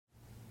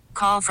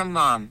call from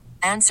mom.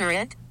 Answer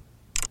it.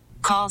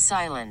 Call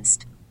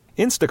silenced.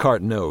 Instacart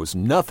knows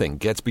nothing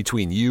gets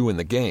between you and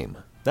the game.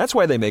 That's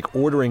why they make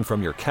ordering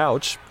from your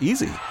couch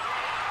easy.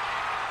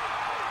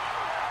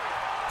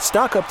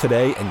 Stock up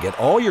today and get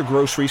all your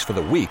groceries for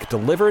the week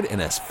delivered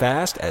in as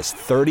fast as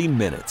 30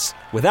 minutes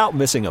without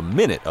missing a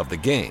minute of the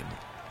game.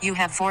 You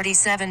have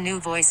 47 new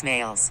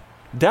voicemails.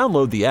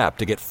 Download the app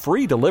to get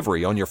free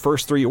delivery on your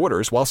first 3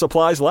 orders while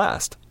supplies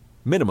last.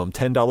 Minimum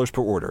 $10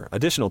 per order.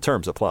 Additional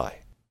terms apply.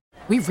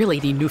 We really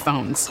need new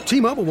phones.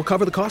 T-Mobile will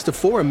cover the cost of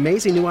 4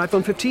 amazing new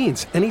iPhone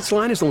 15s, and each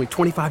line is only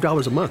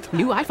 $25 a month.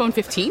 New iPhone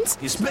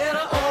 15s? It's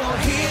better over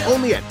here.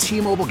 Only at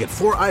T-Mobile, get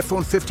 4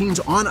 iPhone 15s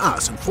on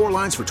us and 4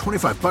 lines for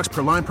 $25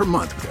 per line per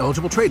month with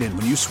eligible trade-in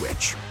when you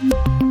switch.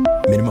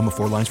 Minimum of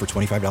 4 lines for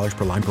 $25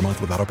 per line per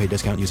month with autopay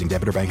discount using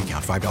debit or bank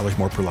account. $5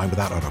 more per line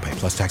without autopay,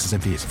 plus taxes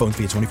and fees. Phone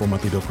fee at 24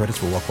 monthly bill credits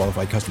for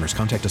well-qualified customers.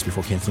 Contact us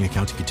before canceling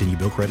account to continue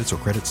bill credits or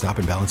credit stop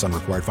and balance on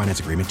required finance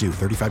agreement due.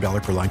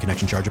 $35 per line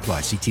connection charge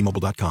applies. See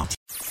T-Mobile.com.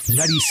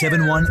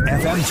 97.1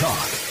 FM Talk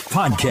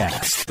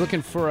Podcast.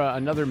 Looking for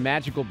another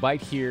magical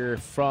bite here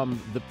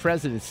from the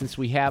president since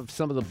we have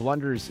some of the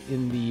blunders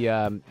in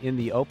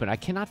the open. I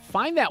cannot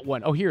find that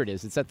one. Oh, here it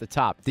is. It's at the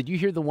top. Did you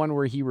hear the one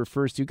where he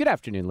refers to, good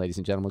afternoon, ladies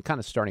and gentlemen, kind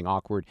of starting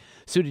awkward.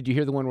 Sue, did you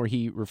hear the one where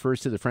he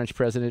refers to the French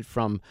president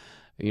from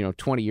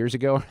 20 years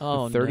ago?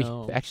 Oh, 30?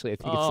 no. Actually, I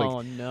think it's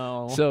Oh,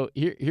 no. So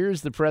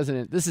here's the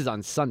president. This is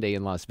on Sunday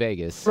in Las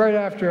Vegas. Right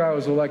after I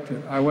was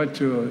elected, I went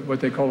to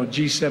what they call a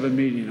G7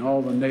 meeting,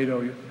 all the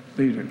NATO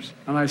leaders.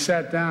 And I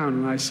sat down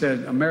and I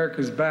said,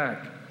 America's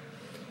back.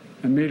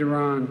 And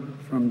Mitterrand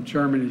from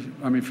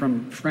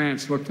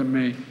France looked at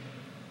me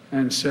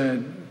and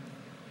said,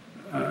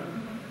 how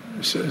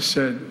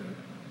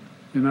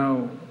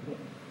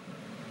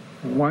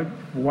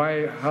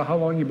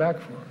long are you back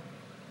for?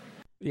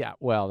 Yeah,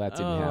 well, that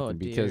didn't happen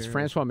because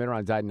Francois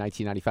Mitterrand died in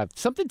 1995.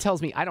 Something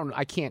tells me,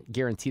 I can't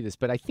guarantee this,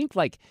 but I think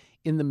like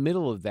in the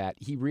middle of that,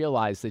 he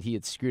realized that he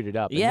had screwed it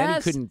up, and then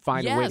he couldn't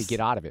find a way to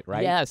get out of it,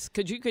 right? Yes,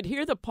 because you could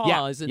hear the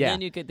pause, and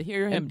then you could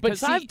hear him,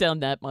 because I've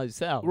done that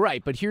myself.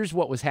 Right, but here's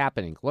what was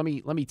happening. Let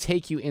me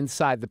take you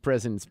inside the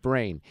president's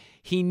brain.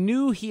 He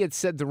knew he had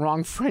said the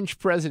wrong French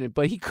president,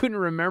 but he couldn't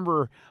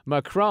remember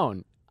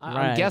Macron.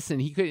 I'm guessing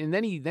he could, and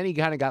then he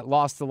kind of got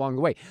lost along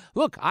the way.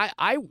 Look,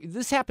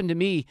 this happened to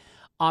me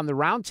on the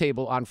round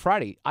table on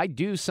Friday. I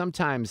do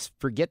sometimes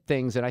forget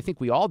things, and I think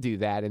we all do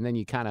that, and then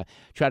you kind of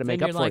try to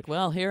make up for it. You're like,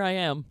 well, here I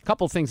am. A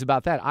couple things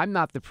about that. I'm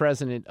not the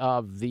president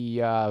of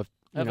the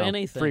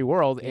free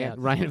world,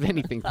 and Ryan, of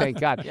anything, thank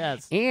God.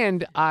 Yes.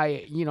 And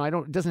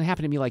it doesn't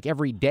happen to me like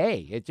every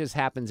day. It just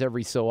happens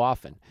every so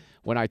often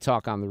when I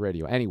talk on the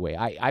radio. Anyway,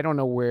 I don't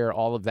know where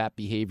all of that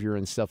behavior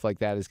and stuff like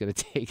that is going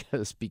to take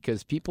us,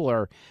 because people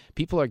are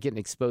getting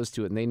exposed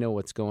to it and they know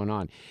what's going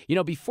on.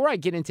 Before I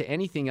get into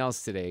anything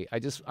else today,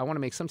 I want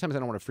to make, sometimes I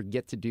don't want to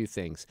forget to do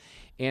things.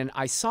 And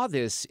I saw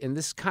this, and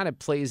this kind of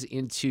plays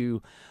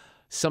into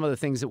some of the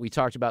things that we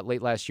talked about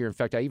late last year. In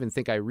fact, I even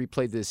think I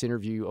replayed this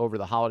interview over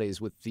the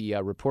holidays with the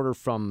reporter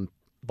from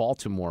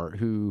Baltimore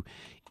who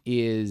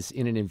is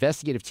in an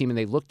investigative team, and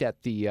they looked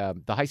at the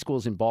high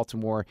schools in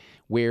Baltimore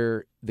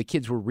where the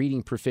kids were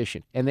reading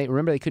proficient. And they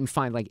couldn't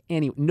find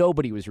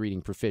nobody was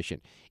reading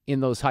proficient in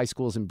those high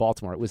schools in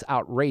Baltimore. It was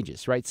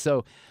outrageous, right?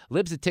 So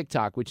Libs of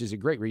TikTok, which is a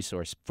great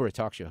resource for a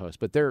talk show host,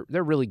 but they're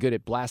really good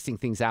at blasting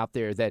things out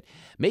there that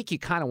make you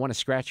kind of want to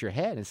scratch your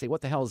head and say, what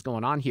the hell is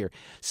going on here?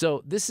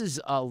 So this is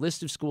a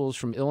list of schools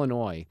from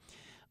Illinois,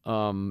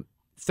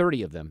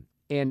 30 of them,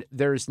 and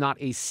there's not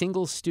a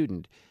single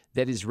student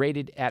that is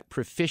rated at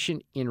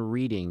proficient in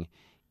reading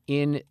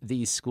in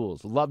these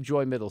schools.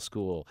 Lovejoy Middle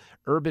School,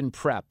 Urban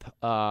Prep,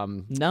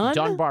 none?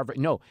 Dunbar.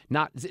 No,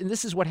 not. And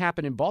this is what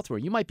happened in Baltimore.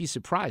 You might be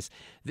surprised.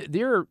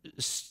 There are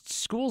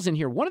schools in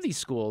here. One of these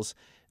schools,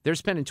 they're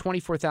spending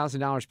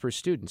 $24,000 per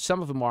student.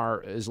 Some of them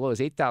are as low as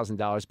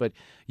 $8,000, but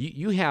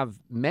you have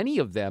many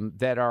of them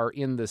that are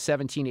in the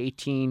 $17,000,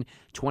 $18,000,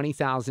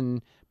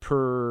 $20,000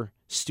 per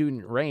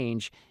student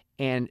range,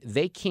 and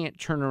they can't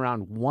turn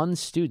around one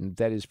student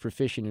that is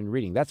proficient in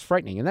reading. That's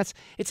frightening. And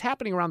it's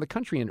happening around the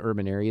country in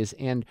urban areas,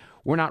 and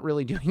we're not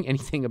really doing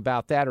anything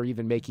about that or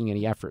even making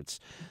any efforts.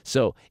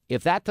 So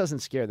if that doesn't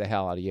scare the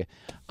hell out of you,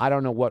 I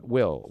don't know what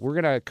will. We're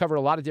going to cover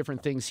a lot of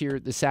different things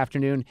here this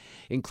afternoon,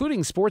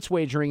 including sports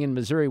wagering in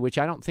Missouri, which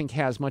I don't think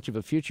has much of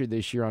a future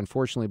this year,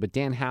 unfortunately. But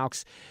Dan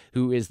Houx,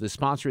 who is the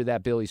sponsor of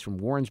that bill, he's from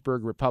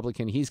Warrensburg,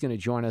 Republican. He's going to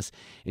join us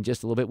in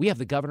just a little bit. We have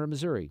the governor of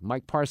Missouri,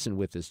 Mike Parson,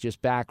 with us,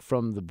 just back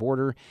from the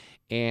border,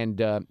 and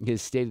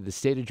his State of the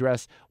State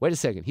address. Wait a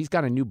second. He's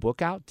got a new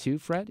book out, too,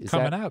 Fred?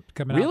 Coming out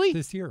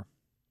this year.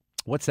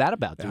 What's that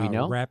about? Do we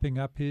know? Wrapping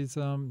up his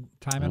time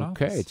in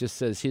office. Okay, it just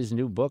says his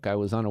new book. I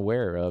was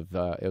unaware of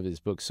his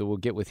book, so we'll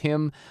get with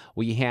him.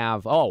 We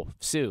have,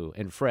 Sue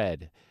and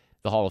Fred,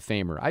 the Hall of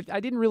Famer. I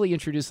didn't really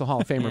introduce the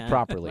Hall of Famer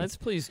properly. Let's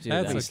please do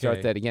that. Let's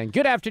start that again.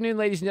 Good afternoon,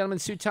 ladies and gentlemen.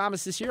 Sue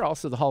Thomas is here,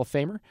 also the Hall of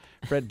Famer,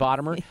 Fred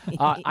Bottomer.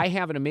 I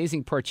have an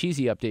amazing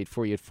Parcheesi update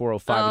for you at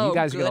 4:05. And you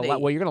guys are going to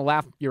you're going to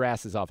laugh your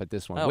asses off at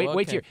this one.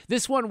 Wait here.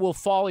 This one will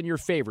fall in your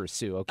favor,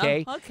 Sue,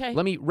 okay? Okay.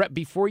 Let me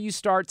before you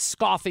start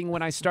scoffing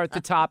when I start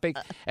the topic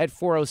at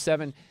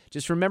 4:07,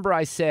 just remember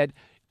I said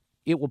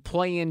it will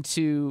play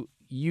into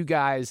you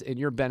guys and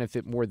your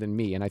benefit more than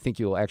me, and I think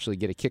you'll actually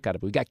get a kick out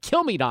of it. We got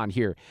Killmeat on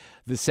here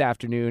this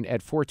afternoon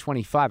at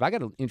 4:25. I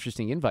got an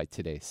interesting invite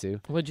today,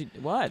 Sue. What?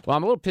 Well,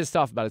 I'm a little pissed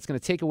off about it. It's going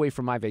to take away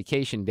from my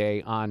vacation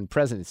day on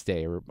President's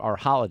Day or our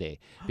holiday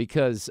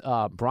because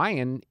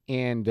Brian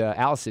and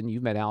Allison,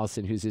 you've met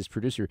Allison, who's his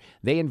producer,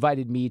 they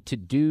invited me to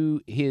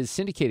do his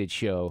syndicated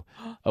show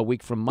a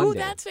week from Monday.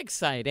 Oh, that's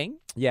exciting.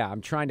 Yeah,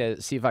 I'm trying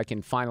to see if I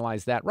can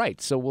finalize that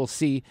right. So we'll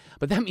see.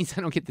 But that means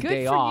I don't get the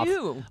day off. Good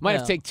for you. Might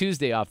have to take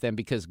Tuesday off then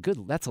because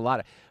that's a lot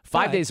of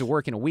 5 days of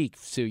work in a week.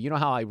 So you know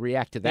how I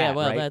react to that, yeah,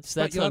 well, right?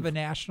 But you'll have a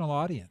national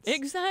audience.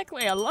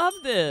 Exactly. I love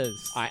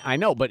this. I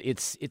know, but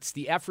it's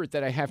the effort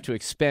that I have to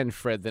expend,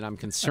 Fred, that I'm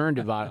concerned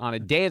about on a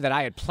day that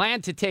I had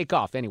planned to take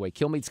off. Anyway,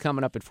 Killmeat's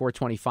coming up at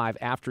 4:25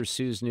 after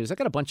Sue's news. I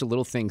got a bunch of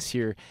little things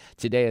here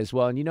today as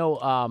well.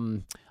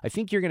 And I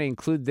think you're going to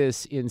include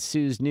this in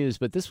Sue's news,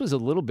 but this was a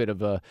little bit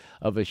of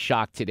a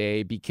shock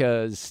today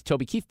because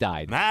Toby Keith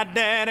died. My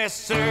daddy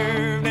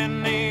served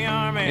in the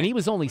army. And he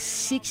was only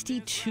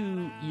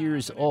 62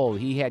 years old.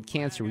 He had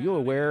cancer. Were you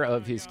aware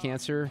of his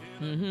cancer?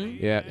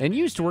 Mm-hmm. Yeah. And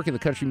you used to work in the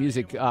country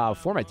music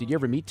format. Did you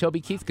ever meet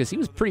Toby Keith? Because he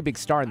was a pretty big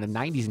star in the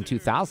 90s and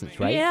 2000s,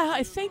 right? Yeah,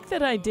 I think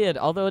that I did,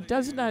 although it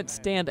does not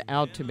stand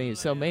out to me,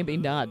 so maybe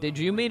not. Did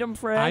you meet him,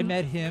 Fred? I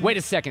met him. Wait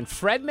a second.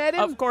 Fred met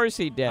him? Of course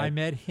he did. I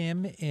met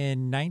him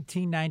in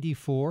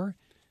 1994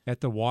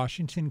 at the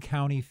Washington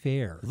County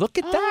Fair. Look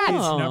at that.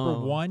 His number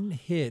one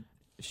hit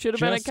should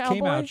have been a cowboy.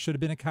 Came out. Should have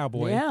been a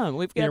cowboy. Yeah,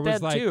 we've got there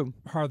was that too.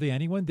 Hardly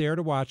anyone there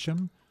to watch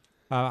him.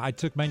 I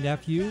took my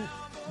nephew.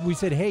 We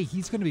said, "Hey,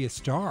 he's going to be a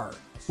star."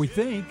 We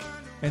think,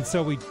 and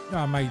so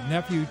my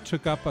nephew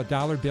took up a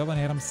 $1 bill and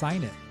had him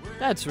sign it.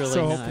 That's really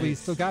so nice. Hopefully he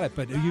still got it.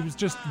 But he was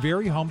just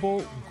very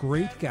humble,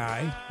 great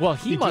guy. Well,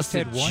 he must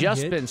have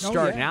just been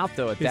starting out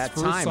though at His that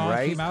first time, song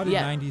right? Came out in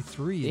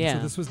 '93. Yeah.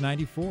 So this was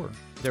 '94.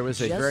 There was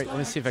let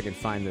me see if I can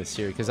find this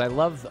here because I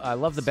love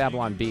the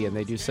Babylon Bee and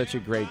they do such a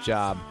great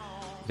job.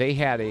 They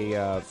had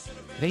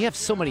they have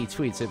so many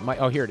tweets.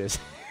 Here it is.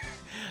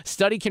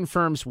 Study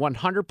confirms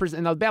 100%.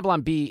 Now, the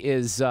Babylon Bee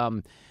is,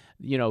 satire.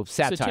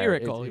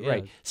 Satirical,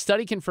 right.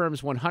 Study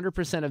confirms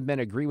 100% of men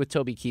agree with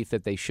Toby Keith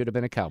that they should have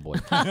been a cowboy.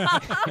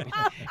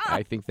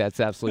 I think that's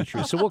absolutely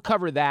true. So we'll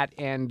cover that,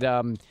 and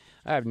I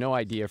have no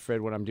idea,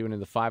 Fred, what I'm doing in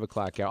the 5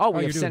 o'clock hour.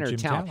 We have Senator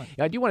Talent.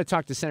 I do want to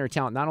talk to Senator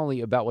Talent not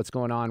only about what's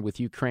going on with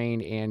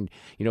Ukraine and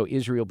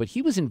Israel, but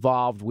he was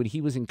involved when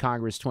he was in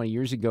Congress 20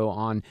 years ago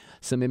on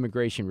some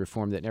immigration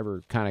reform that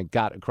never kind of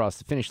got across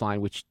the finish line,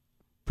 which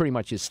pretty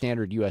much is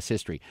standard U.S.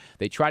 history.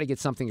 They try to get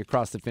something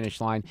across the finish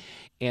line,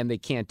 and they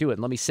can't do it.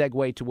 And let me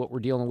segue to what we're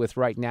dealing with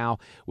right now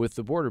with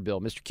the border bill.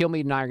 Mr.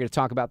 Killmeat and I are going to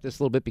talk about this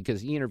a little bit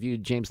because he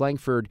interviewed James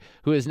Langford,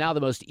 who is now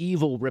the most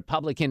evil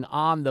Republican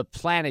on the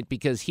planet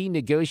because he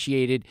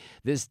negotiated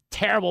this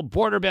terrible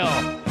border bill.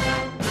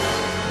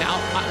 Now,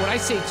 when I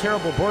say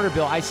terrible border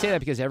bill, I say that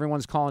because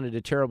everyone's calling it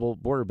a terrible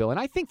border bill. And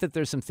I think that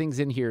there's some things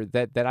in here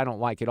that I don't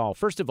like at all.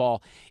 First of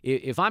all,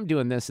 if I'm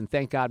doing this, and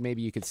thank God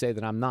maybe you could say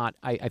that I'm not,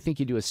 I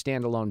think you do a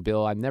standalone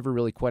bill. I never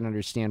really quite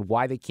understand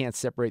why they can't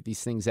separate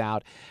these things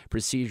out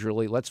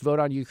procedurally. Let's vote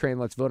on Ukraine,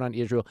 let's vote on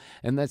Israel,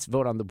 and let's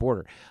vote on the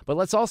border. But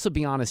let's also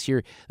be honest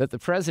here that the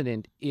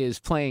president is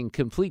playing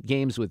complete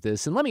games with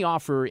this. And let me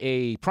offer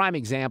a prime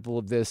example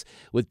of this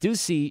with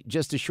Ducey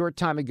just a short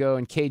time ago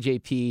and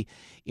KJP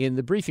in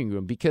the briefing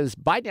room, because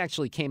Biden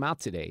actually came out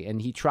today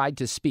and he tried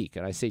to speak.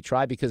 And I say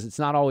try because it's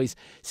not always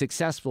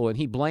successful. And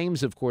he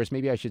blames, of course,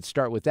 maybe I should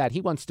start with that.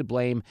 He wants to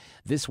blame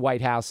this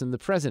White House and the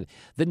president.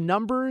 The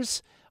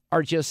numbers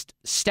are just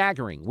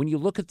staggering. When you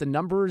look at the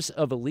numbers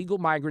of illegal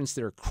migrants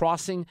that are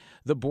crossing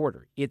the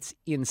border, it's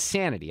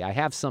insanity. I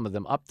have some of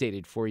them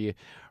updated for you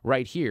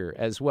right here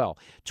as well.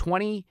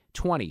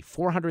 2020,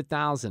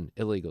 400,000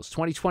 illegals.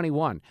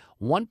 2021,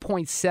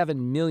 1.7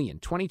 million.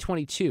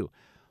 2022,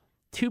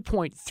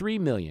 2.3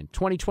 million.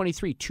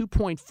 2023,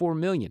 2.4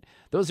 million.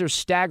 Those are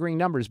staggering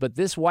numbers. But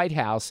this White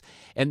House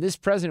and this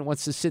president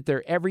wants to sit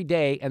there every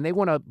day and they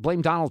want to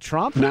blame Donald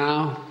Trump?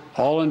 Now,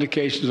 all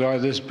indications are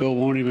this bill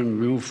won't even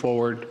move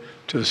forward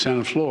to the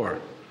Senate floor.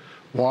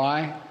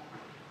 Why?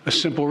 A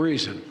simple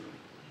reason.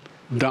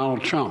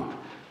 Donald Trump.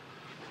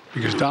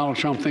 Because Donald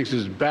Trump thinks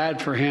it's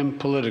bad for him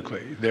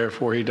politically.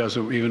 Therefore, he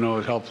doesn't, even though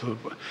it helps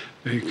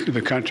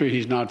the country,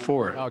 he's not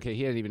for it. Okay,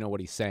 he doesn't even know what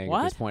he's saying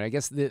at this point. I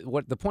guess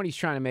the point he's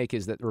trying to make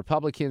is that the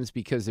Republicans,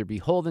 because they're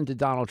beholden to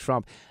Donald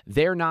Trump,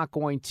 they're not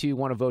going to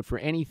want to vote for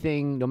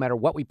anything, no matter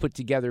what we put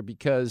together,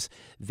 because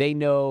they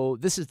know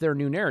this is their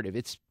new narrative.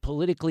 It's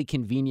politically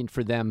convenient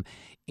for them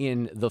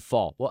in the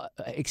fall. Well,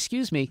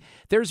 excuse me,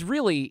 there's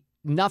really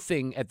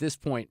nothing at this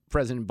point,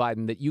 President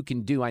Biden, that you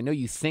can do. I know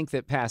you think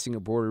that passing a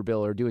border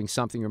bill or doing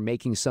something or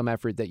making some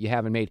effort that you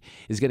haven't made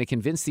is going to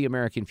convince the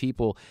American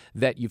people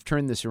that you've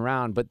turned this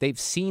around, but they've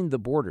seen the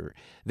border.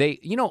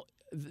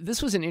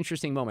 This was an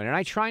interesting moment, and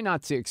I try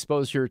not to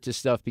expose her to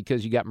stuff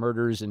because you got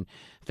murders and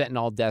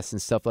fentanyl deaths and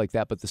stuff like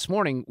that. But this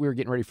morning, we were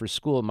getting ready for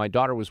school, and my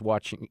daughter was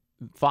watching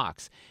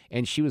Fox,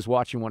 and she was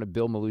watching one of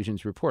Bill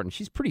Melugion's report, and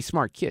she's a pretty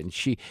smart kid. And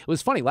it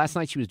was funny. Last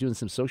night, she was doing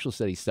some social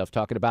studies stuff,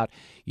 talking about,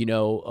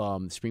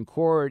 Supreme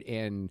Court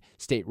and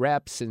state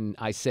reps. And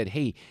I said,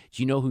 hey,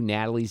 do you know who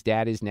Natalie's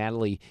dad is?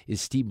 Natalie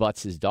is Steve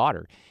Butts'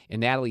 daughter,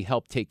 and Natalie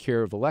helped take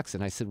care of Alexa.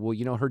 And I said,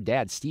 well, her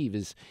dad, Steve,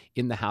 is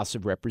in the House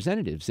of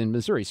Representatives in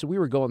Missouri. So we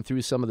were going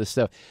through some of this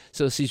stuff.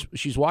 So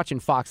she's watching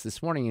Fox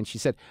this morning, and she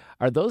said,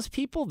 are those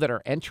people that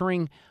are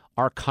entering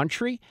our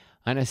country?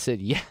 And I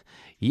said,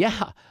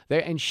 yeah.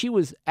 And she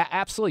was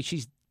absolutely,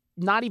 she's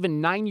not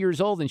even 9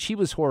 years old, and she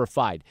was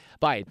horrified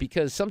by it,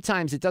 because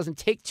sometimes it doesn't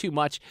take too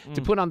much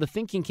to put on the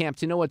thinking camp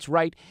to know what's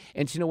right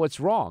and to know what's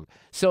wrong.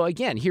 So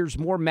again, here's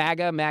more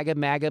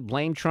MAGA,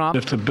 blame Trump.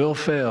 If the bill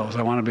fails,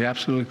 I want to be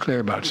absolutely clear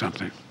about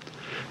something.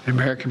 The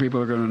American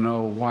people are going to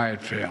know why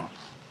it failed.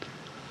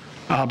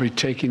 I'll be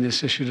taking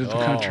this issue to the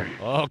country.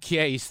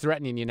 Okay, he's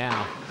threatening you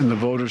now. And the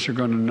voters are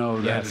going to know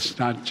that it's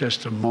not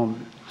just a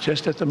moment.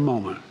 Just at the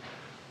moment,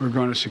 we're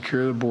going to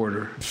secure the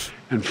border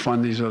and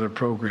fund these other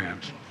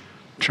programs.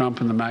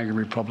 Trump and the MAGA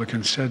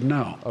Republicans said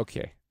no.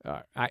 Okay.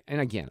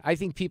 And again, I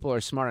think people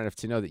are smart enough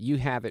to know that you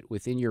have it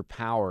within your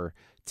power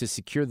to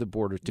secure the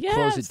border, to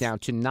close it down,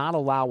 to not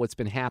allow what's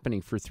been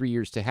happening for 3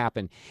 years to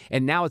happen.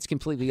 And now it's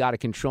completely out of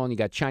control, and you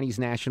got Chinese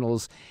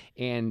nationals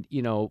and,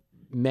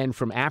 men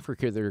from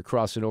Africa that are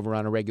crossing over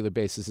on a regular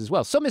basis as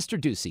well. So, Mr.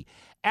 Ducey,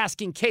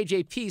 asking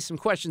KJP some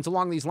questions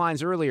along these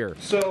lines earlier.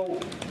 So,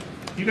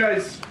 you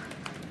guys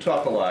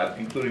talk a lot,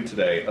 including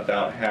today,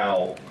 about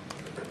how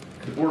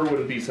the border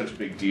wouldn't be such a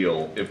big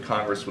deal if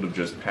Congress would have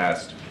just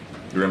passed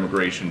your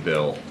immigration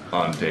bill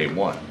on day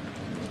one.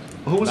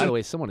 By the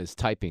way, someone is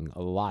typing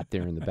a lot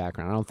there in the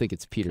background. I don't think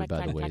it's Peter,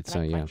 by the way. It's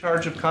in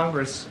charge of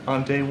Congress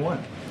on day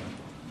one?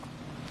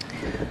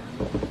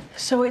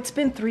 So it's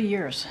been 3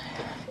 years.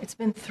 It's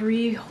been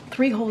three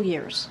whole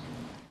years,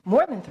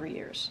 more than 3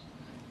 years,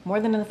 more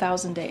than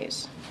 1,000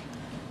 days.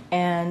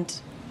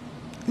 And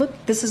look,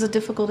 this is a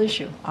difficult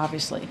issue,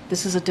 obviously.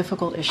 This is a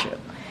difficult issue.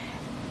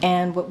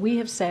 And what we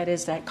have said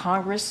is that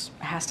Congress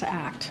has to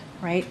act,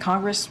 right?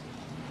 Congress,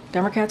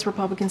 Democrats,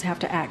 Republicans have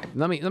to act.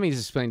 Let me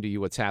just explain to you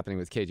what's happening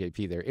with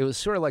KJP there. It was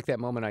sort of like that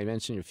moment I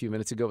mentioned a few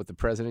minutes ago with the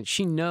president.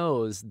 She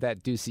knows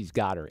that Ducey's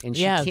got her, and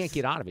she can't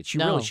get out of it. She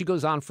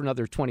goes on for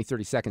another 20,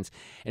 30 seconds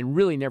and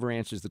really never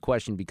answers the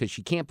question, because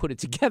she can't put it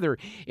together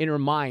in her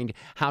mind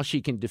how she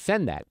can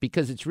defend that,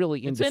 because it's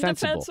really indefensible.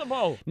 It's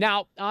indefensible.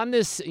 Now, on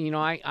this,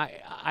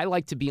 I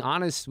like to be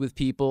honest with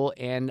people,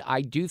 and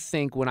I do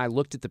think when I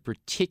looked at the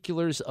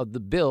particulars of the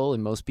bill,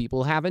 and most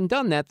people haven't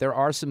done that, there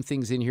are some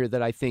things in here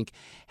that I think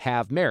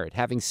have merit.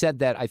 Having said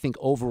that, I think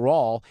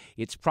overall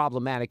it's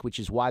problematic, which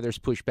is why there's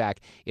pushback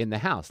in the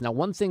House. Now,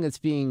 one thing that's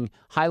being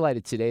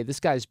highlighted today, this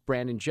guy's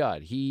Brandon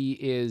Judd. He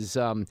is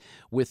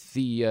with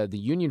the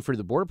Union for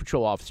the Border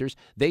Patrol Officers.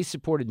 They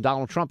supported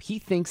Donald Trump. He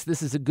thinks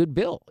this is a good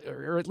bill,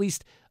 or at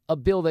least a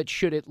bill that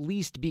should at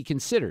least be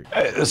considered.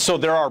 So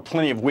there are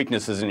plenty of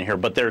weaknesses in here,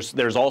 but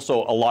there's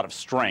also a lot of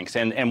strengths.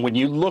 And when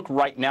you look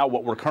right now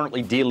what we're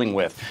currently dealing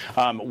with,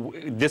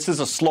 this is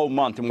a slow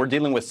month, and we're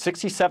dealing with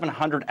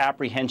 6,700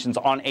 apprehensions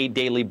on a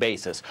daily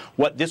basis.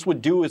 What this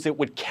would do is it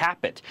would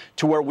cap it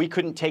to where we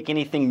couldn't take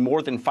anything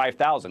more than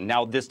 5,000.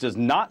 Now, this does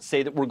not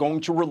say that we're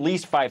going to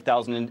release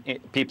 5,000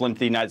 people into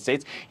the United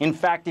States. In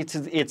fact,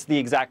 it's the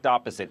exact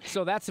opposite.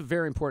 So that's a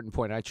very important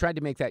point. I tried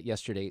to make that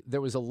yesterday. There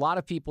was a lot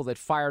of people that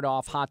fired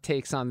off hot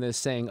takes on this,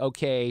 saying,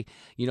 okay,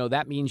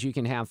 that means you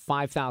can have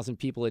 5,000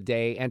 people a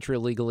day enter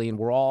illegally, and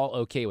we're all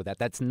okay with that.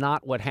 That's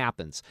not what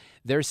happens.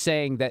 They're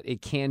saying that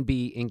it can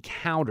be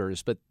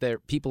encounters, but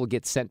people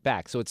get sent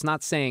back. So it's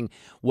not saying,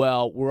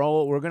 well, we're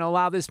going to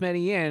allow this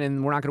many in,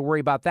 and we're not going to worry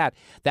about that.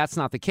 That's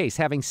not the case.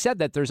 Having said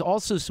that, there's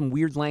also some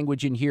weird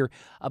language in here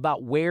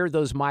about where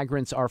those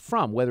migrants are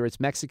from, whether it's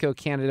Mexico,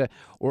 Canada,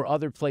 or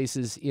other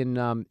places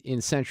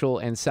in Central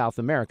and South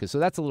America. So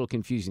that's a little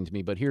confusing to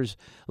me, but here's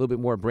a little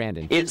bit more,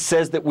 Brandon. It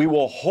says that we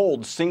will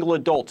hold single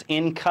adults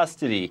in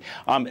custody.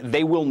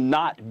 They will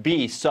not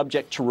be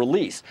subject to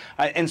release.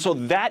 And so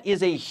that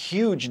is a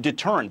huge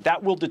deterrent.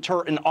 That will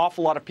deter an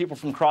awful lot of people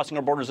from crossing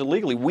our borders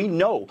illegally. We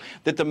know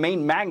that the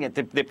main magnet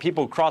that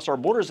people cross our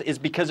borders is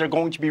because they're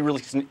going to be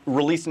released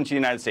into the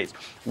United States.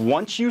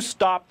 Once you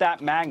stop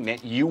that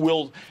magnet, you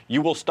will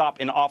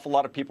stop an awful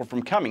lot of people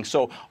from coming.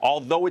 So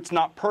although it's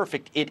not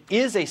perfect, it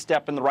is a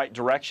step in the right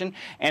direction.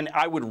 And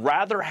I would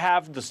rather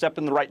have the step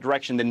in the right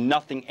direction than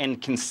nothing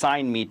and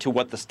consign me to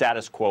what the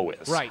status quo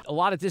is. Right. A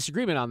lot of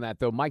disagreement on that,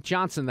 though. Mike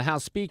Johnson, the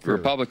House Speaker.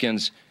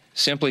 Republicans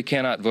simply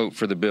cannot vote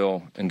for the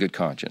bill in good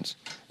conscience.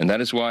 And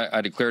that is why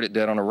I declared it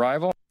dead on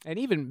arrival. And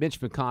even Mitch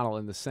McConnell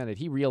in the Senate,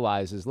 he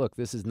realizes, look,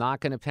 this is not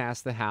going to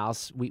pass the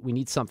House. We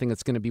need something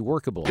that's going to be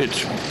workable.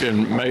 It's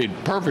been made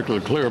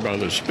perfectly clear by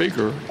the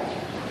Speaker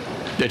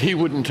that he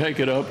wouldn't take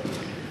it up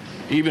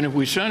even if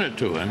we sent it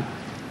to him.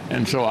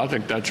 And so I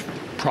think that's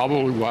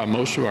probably why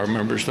most of our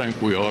members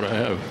think we ought to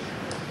have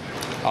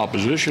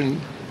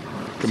opposition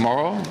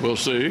tomorrow. We'll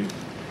see.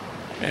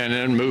 And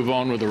then move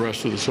on with the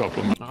rest of the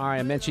supplement. All right,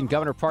 I mentioned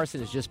Governor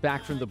Parson is just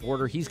back from the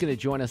border. He's going to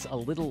join us a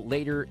little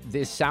later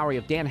this hour. We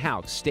have Dan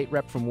Houx, state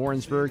rep from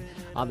Warrensburg,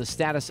 on the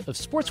status of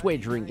sports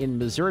wagering in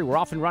Missouri. We're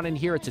off and running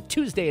here. It's a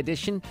Tuesday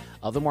edition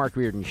of the Mark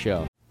Reardon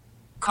Show.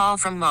 Call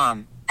from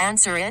mom.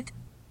 Answer it.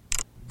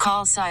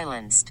 Call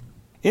silenced.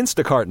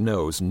 Instacart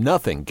knows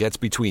nothing gets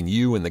between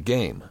you and the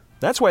game.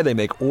 That's why they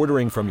make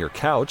ordering from your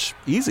couch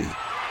easy.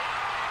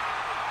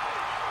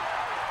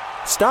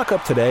 Stock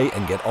up today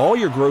and get all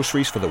your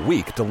groceries for the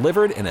week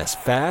delivered in as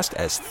fast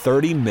as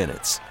 30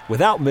 minutes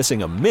without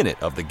missing a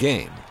minute of the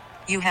game.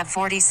 You have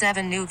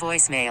 47 new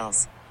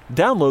voicemails.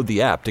 Download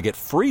the app to get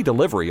free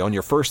delivery on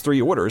your first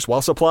 3 orders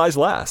while supplies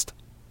last.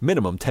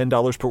 Minimum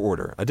 $10 per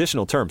order.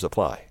 Additional terms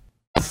apply.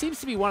 It seems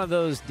to be one of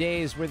those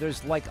days where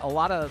there's like a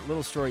lot of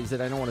little stories that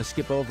I don't want to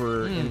skip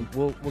over, and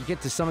we'll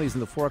get to some of these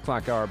in the 4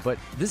 o'clock hour, but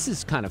this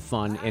is kind of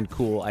fun and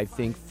cool, I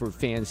think, for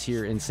fans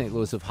here in St.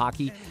 Louis of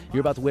hockey.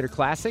 You're about the Winter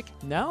Classic?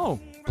 No.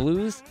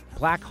 Blues,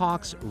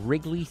 Blackhawks,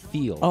 Wrigley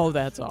Field. Oh,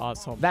 that's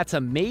awesome. That's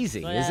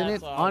amazing, isn't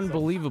it? Awesome.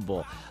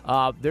 Unbelievable.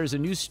 There's a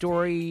new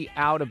story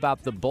out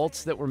about the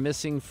bolts that were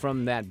missing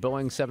from that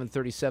Boeing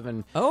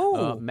 737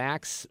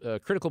 MAX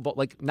critical bolt.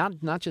 Like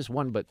not just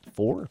one, but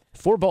four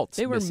bolts.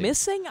 They were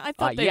missing? I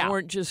thought they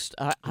weren't just.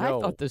 I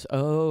thought this.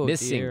 Oh,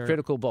 missing dear.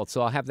 critical bolts.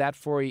 So I'll have that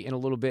for you in a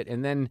little bit,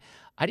 and then.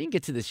 I didn't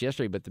get to this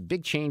yesterday, but the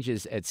big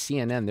changes at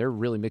CNN, they're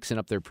really mixing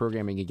up their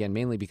programming again,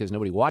 mainly because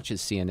nobody watches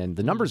CNN.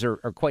 The numbers are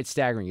quite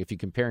staggering if you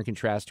compare and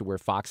contrast to where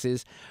Fox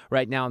is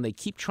right now, and they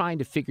keep trying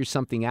to figure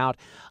something out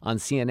on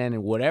CNN,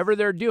 and whatever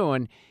they're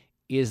doing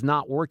is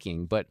not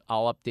working, but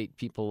I'll update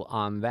people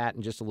on that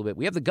in just a little bit.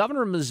 We have the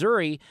governor of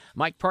Missouri,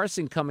 Mike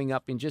Parson, coming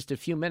up in just a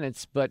few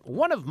minutes, but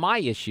one of my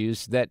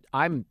issues that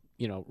I'm,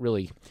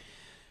 really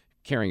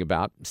caring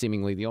about,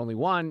 seemingly the only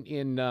one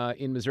in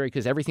Missouri,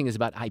 because everything is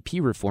about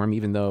IP reform,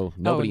 even though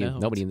nobody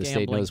in the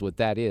state knows what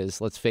that is.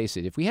 Let's face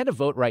it. If we had to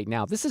vote right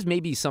now, this is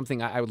maybe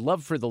something I would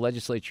love for the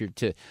legislature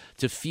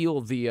to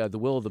feel the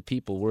will of the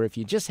people, where if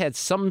you just had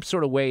some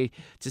sort of way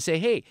to say,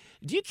 hey,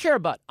 do you care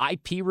about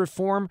IP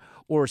reform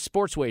or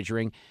sports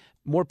wagering?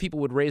 More people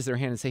would raise their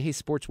hand and say, hey,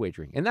 sports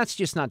wagering. And that's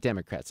just not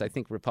Democrats. I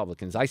think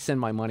Republicans. I send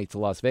my money to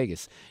Las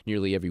Vegas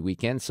nearly every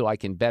weekend so I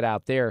can bet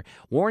out there.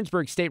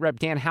 Warrensburg State Rep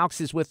Dan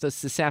Houx is with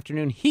us this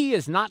afternoon. He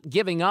is not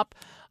giving up.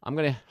 I'm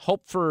going to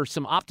hope for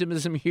some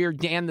optimism here,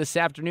 Dan, this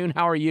afternoon.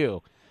 How are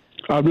you?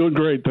 I'm doing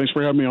great. Thanks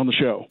for having me on the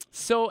show.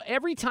 So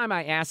every time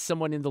I ask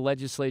someone in the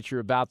legislature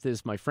about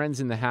this, my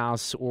friends in the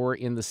House or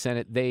in the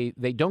Senate, they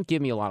don't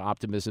give me a lot of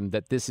optimism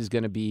that this is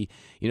going to be,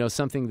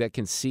 something that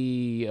can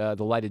see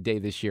the light of day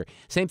this year.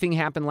 Same thing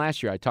happened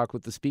last year. I talked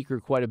with the speaker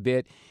quite a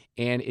bit,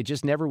 and it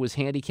just never was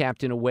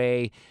handicapped in a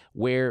way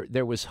where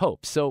there was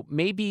hope. So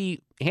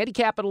maybe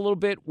handicap it a little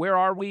bit. Where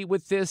are we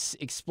with this?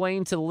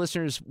 Explain to the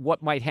listeners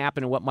what might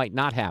happen and what might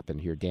not happen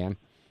here, Dan.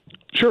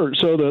 Sure.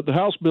 So the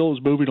House bill is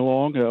moving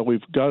along.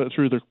 We've got it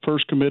through the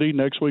first committee.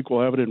 Next week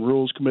we'll have it in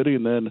Rules Committee,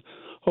 and then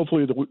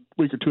hopefully the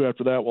week or two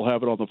after that we'll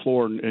have it on the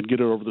floor and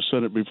get it over the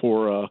Senate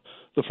before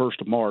the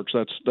 1st of March.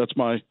 That's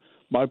my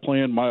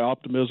plan, my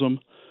optimism.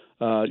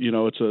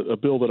 It's a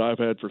bill that I've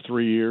had for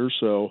 3 years,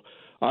 so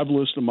I've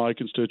listened to my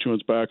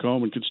constituents back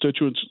home and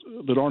constituents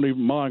that aren't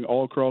even mine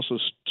all across the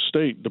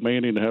state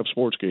demanding to have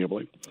sports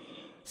gambling.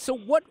 So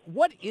what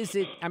is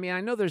it? I mean, I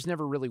know there's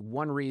never really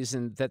one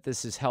reason that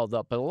this is held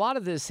up, but a lot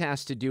of this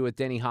has to do with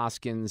Denny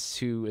Hoskins,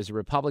 who is a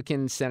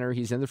Republican senator.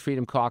 He's in the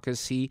Freedom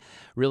Caucus. He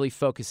really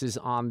focuses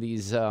on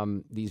these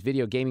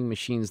video gaming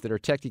machines that are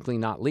technically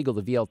not legal,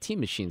 the VLT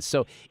machines.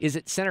 So is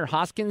it Senator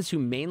Hoskins who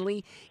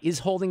mainly is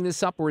holding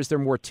this up, or is there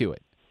more to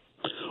it?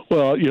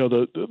 Well,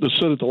 the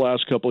Senate the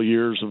last couple of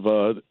years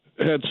have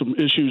had some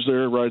issues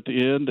there right at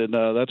the end, and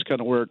that's kind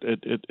of where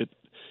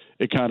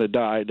it kind of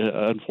died,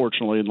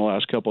 unfortunately, in the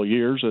last couple of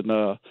years. And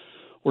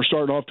we're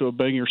starting off to a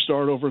banger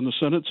start over in the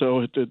Senate.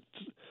 So,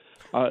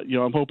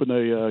 I'm hoping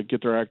they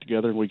get their act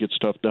together and we get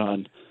stuff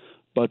done.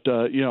 But,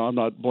 I'm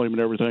not blaming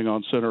everything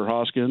on Senator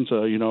Hoskins.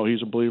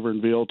 He's a believer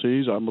in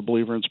VLTs. I'm a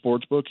believer in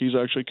sportsbook. He's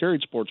actually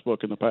carried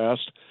sportsbook in the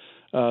past.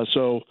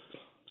 So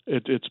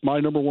it's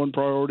my number one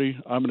priority.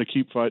 I'm going to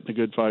keep fighting the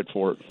good fight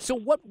for it. So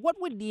what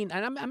would need,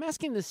 and I'm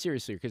asking this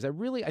seriously because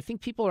I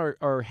think people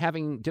are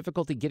having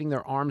difficulty getting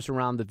their arms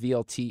around the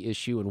VLT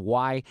issue and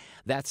why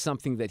that's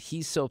something that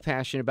he's so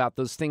passionate about.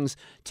 Those things,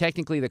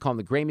 technically, they call them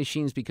the gray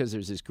machines because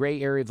there's this gray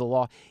area of the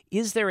law.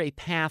 Is there a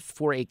path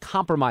for a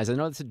compromise? I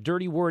know it's a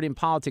dirty word in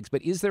politics,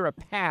 but is there a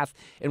path,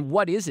 and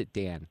what is it,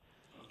 Dan?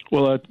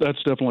 Well, that's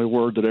definitely a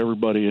word that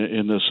everybody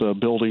in this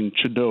building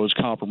should know is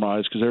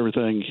compromise, because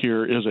everything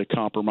here is a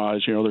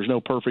compromise. There's no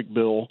perfect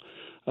bill,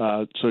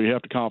 so you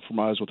have to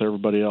compromise with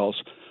everybody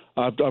else.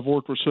 I've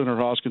worked with Senator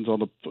Hoskins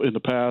in the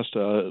past.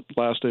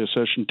 Last day of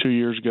session 2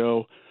 years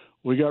ago,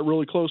 we got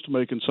really close to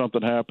making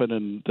something happen,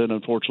 and then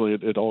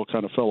unfortunately it all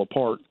kind of fell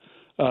apart.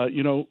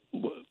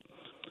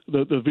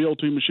 The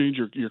VLT machines,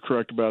 you're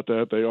correct about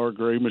that. They are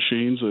gray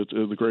machines. It's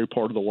the gray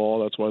part of the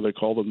law. That's why they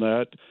call them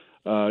that.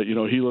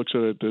 He looks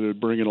at it that it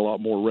bring in a lot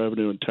more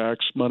revenue and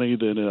tax money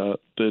than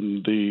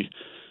the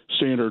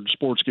standard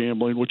sports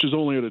gambling, which is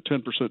only at a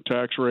 10%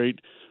 tax rate,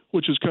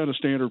 which is kind of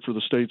standard for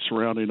the states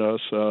surrounding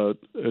us.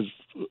 As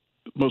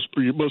most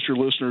of your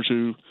listeners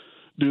who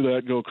do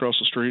that go across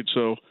the street,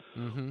 so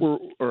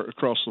or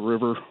across the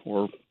river,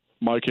 or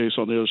my case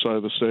on the other side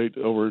of the state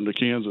over into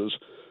Kansas.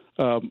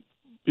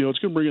 It's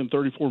going to bring in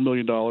 $34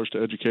 million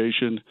to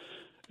education.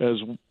 As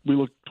we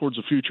look towards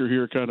the future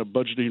here, kind of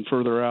budgeting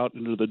further out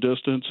into the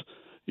distance,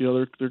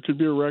 there could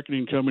be a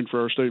reckoning coming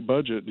for our state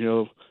budget.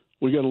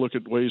 We got to look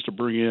at ways to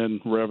bring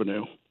in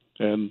revenue.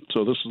 And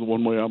so this is the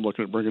one way I'm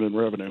looking at bringing in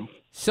revenue.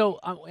 So,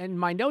 in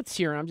my notes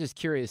here, and I'm just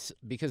curious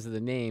because of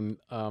the name,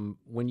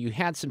 when you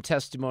had some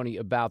testimony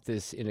about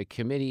this in a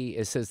committee,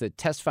 it says that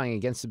testifying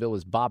against the bill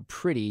was Bob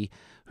Priddy,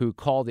 who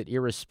called it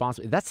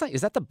irresponsible.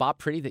 Is that the Bob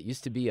Priddy that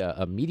used to be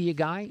a media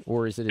guy,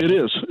 or is it? It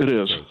is.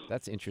 Okay,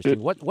 that's interesting.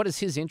 What is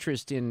his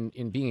interest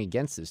in being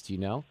against this? Do you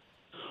know?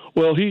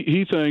 Well,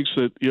 he thinks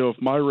that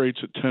if my rate's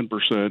at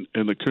 10%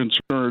 and the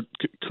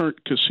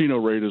current casino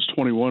rate is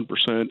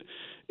 21%.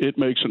 It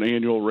makes an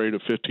annual rate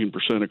of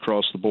 15%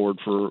 across the board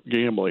for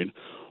gambling.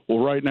 Well,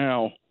 right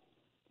now,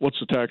 what's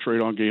the tax rate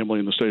on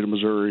gambling in the state of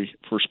Missouri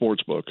for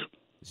sportsbook?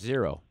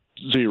 Zero.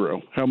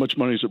 How much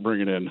money is it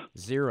bringing in?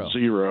 Zero.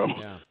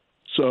 Yeah.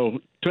 So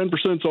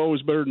 10% is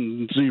always better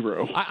than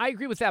zero. I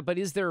agree with that, but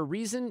is there a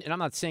reason, and I'm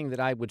not saying that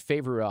I would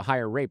favor a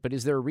higher rate, but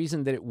is there a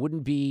reason that it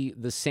wouldn't be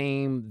the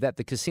same that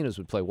the casinos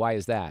would play? Why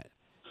is that?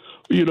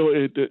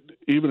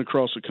 Even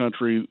across the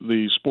country,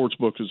 the sports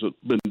book has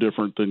been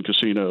different than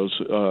casinos,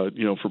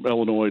 from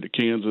Illinois to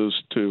Kansas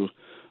to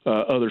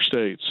other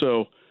states.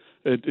 So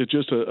it's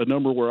just a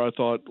number where I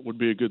thought would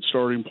be a good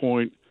starting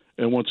point.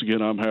 And once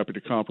again, I'm happy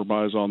to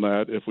compromise on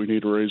that. If we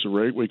need to raise a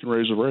rate, we can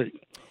raise a rate.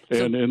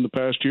 And in the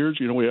past years,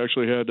 we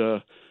actually had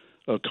a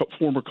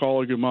former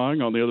colleague of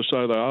mine on the other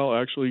side of the aisle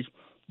actually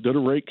did a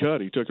rate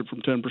cut. He took it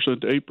from 10%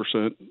 to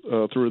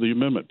 8% through the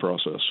amendment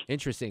process.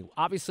 Interesting.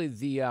 Obviously,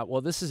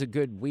 this is a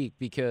good week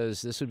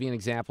because this would be an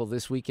example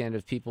this weekend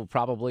of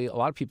a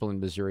lot of people in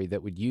Missouri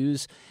that would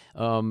use, a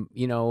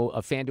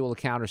FanDuel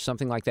account or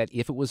something like that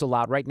if it was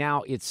allowed. Right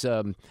now, it's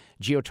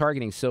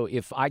geo-targeting. So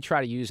if I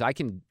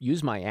can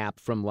use my app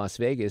from Las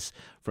Vegas,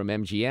 from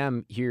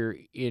MGM here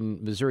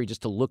in Missouri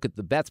just to look at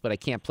the bets, but I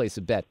can't place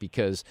a bet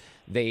because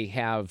they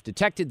have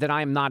detected that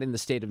I am not in the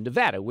state of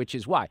Nevada, which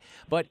is why.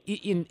 But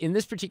in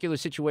this particular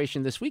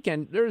situation this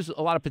weekend, there's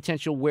a lot of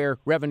potential where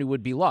revenue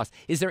would be lost.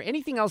 Is there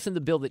anything else in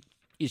the bill that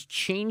is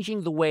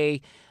changing the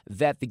way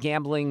that the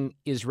gambling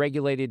is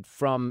regulated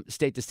from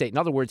state to state? In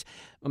other words,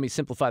 let me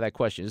simplify that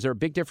question. Is there a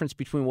big difference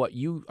between what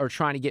you are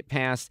trying to get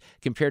passed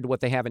compared to what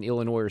they have in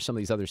Illinois or some of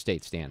these other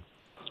states, Dan?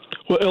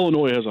 Well,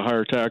 Illinois has a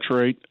higher tax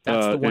rate.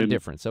 That's the one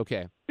difference.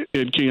 Okay.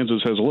 And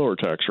Kansas has a lower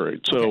tax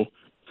rate. So,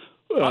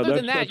 other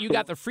than that, you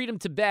got the freedom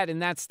to bet,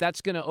 and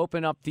that's going to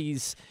open up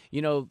these,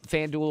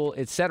 FanDuel,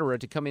 et cetera,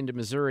 to come into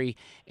Missouri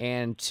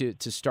and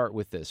to start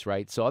with this,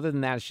 right? So other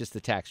than that, it's just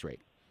the tax rate.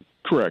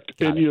 Correct.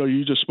 And,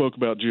 you just spoke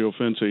about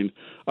geofencing.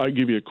 I can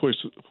give you a quick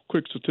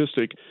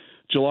statistic.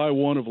 July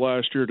 1 of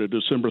last year to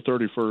December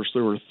 31st,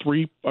 there were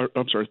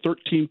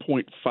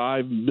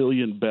 13.5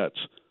 million bets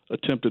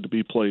attempted to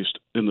be placed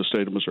in the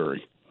state of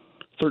Missouri.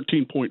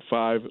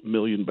 13.5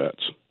 million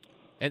bets.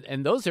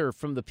 And those are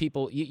from the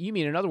people, you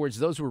mean, in other words,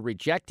 those were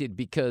rejected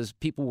because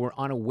people were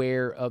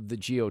unaware of the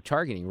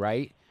geo-targeting,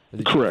 right?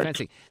 The correct.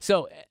 Geofencing.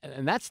 So,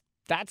 and that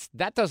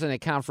doesn't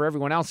account for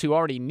everyone else who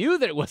already knew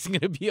that it wasn't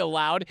going to be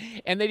allowed,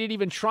 and they didn't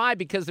even try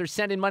because they're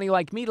sending money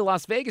like me to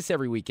Las Vegas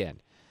every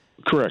weekend.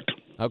 Correct.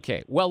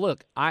 Okay. Well,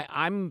 look,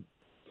 I'm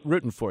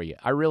rooting for you.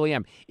 I really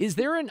am. Is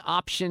there an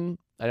option?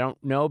 I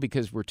don't know,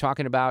 because we're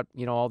talking about,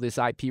 all this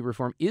IP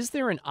reform. Is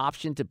there an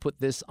option to put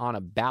this on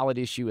a ballot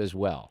issue as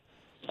well?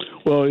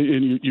 Well,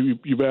 and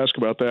you've asked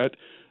about that.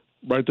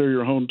 Right there,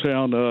 your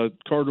hometown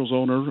Cardinals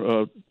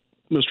owner,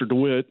 Mr.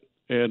 DeWitt,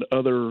 and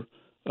other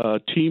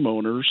team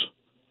owners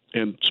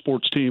and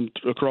sports team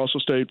across the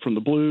state, from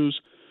the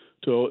Blues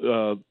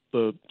to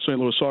the St.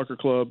 Louis Soccer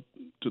Club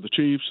to the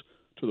Chiefs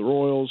to the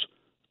Royals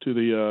to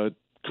the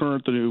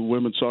new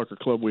women's soccer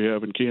club we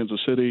have in Kansas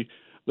City.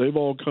 They've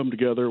all come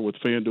together with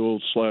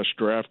FanDuel /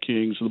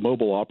 DraftKings, the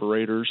mobile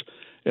operators,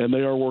 and they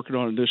are working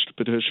on an initiative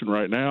petition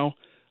right now.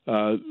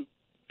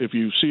 If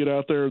you see it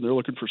out there and they're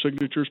looking for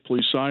signatures,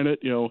 please sign it.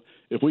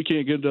 If we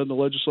can't get it done in the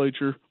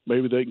legislature,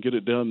 maybe they can get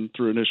it done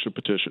through initiative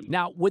petition.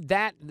 Now,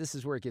 this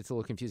is where it gets a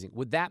little confusing.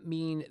 Would that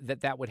mean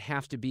that would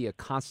have to be a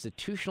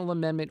constitutional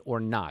amendment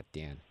or not,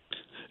 Dan?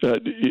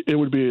 It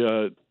would be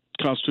a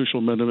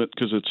constitutional amendment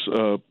because it's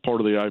part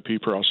of the IP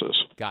process.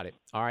 Got it.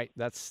 All right.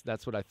 That's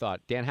what I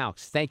thought. Dan Houx,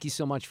 thank you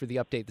so much for the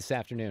update this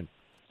afternoon.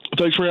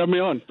 Thanks for having me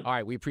on. All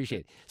right, we appreciate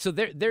it. So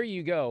there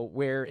you go,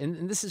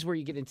 and this is where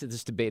you get into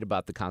this debate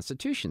about the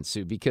Constitution,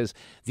 Sue, because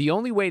the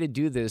only way to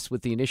do this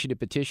with the initiative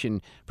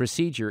petition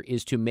procedure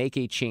is to make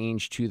a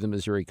change to the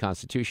Missouri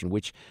Constitution,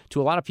 which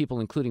to a lot of people,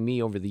 including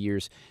me over the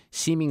years,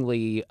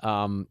 seemingly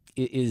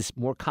is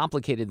more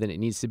complicated than it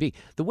needs to be.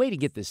 The way to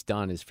get this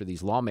done is for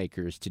these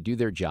lawmakers to do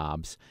their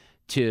jobs,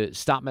 to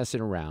stop messing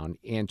around,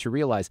 and to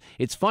realize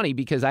it's funny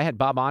because I had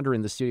Bob Onder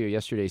in the studio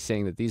yesterday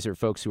saying that these are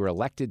folks who are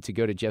elected to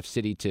go to Jeff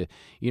City to,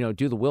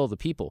 do the will of the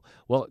people.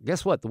 Well,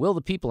 guess what? The will of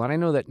the people, and I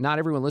know that not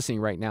everyone listening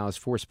right now is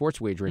for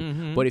sports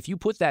wagering, but if you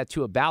put that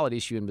to a ballot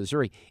issue in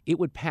Missouri, it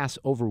would pass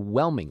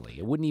overwhelmingly.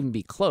 It wouldn't even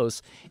be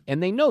close,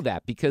 and they know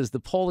that because the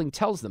polling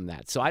tells them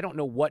that. So I don't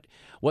know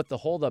what the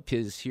holdup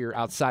is here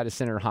outside of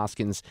Senator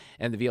Hoskins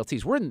and the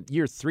VLTs. We're in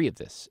year 3 of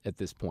this at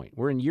this point.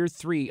 We're in year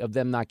 3 of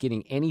them not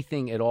getting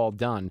anything at all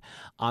done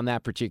on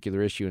that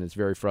particular issue, and it's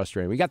very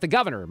frustrating. We got the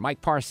governor,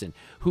 Mike Parson,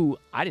 who,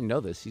 I didn't know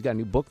this, he's got a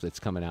new book that's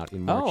coming out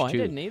in March, Oh, I too,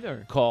 didn't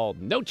either.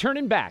 called No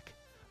Turning Back.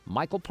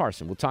 Michael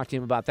Parson. We'll talk to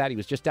him about that. He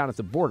was just down at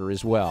the border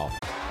as well.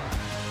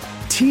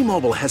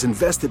 T-Mobile has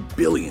invested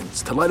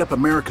billions to light up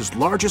America's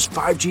largest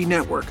 5G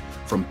network,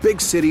 from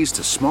big cities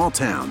to small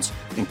towns,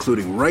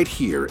 including right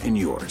here in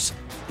yours.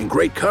 And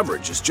great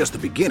coverage is just the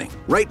beginning.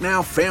 Right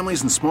now,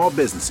 families and small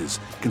businesses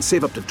can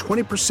save up to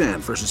 20%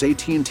 versus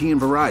AT&T and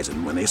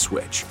Verizon when they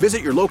switch.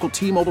 Visit your local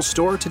T-Mobile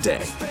store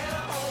today.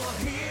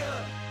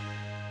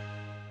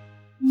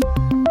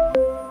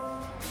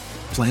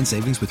 Plan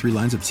savings with 3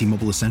 lines of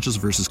T-Mobile Essentials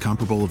versus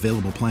comparable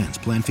available plans.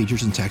 Plan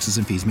features and taxes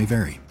and fees may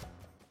vary.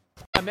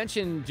 I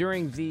mentioned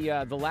during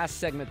the last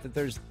segment that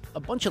there's a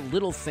bunch of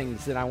little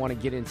things that I want to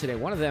get in today.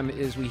 One of them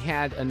is we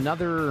had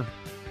another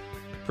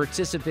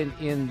participant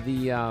in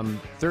the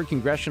 3rd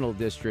Congressional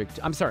District.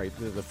 I'm sorry,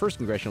 the 1st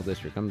Congressional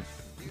District. I'm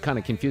kind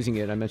of confusing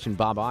it. I mentioned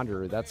Bob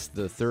Onder. That's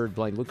the 3rd,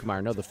 Blaine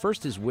Lukemeyer. No, the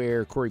 1st is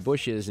where Cori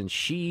Bush is, and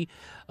she,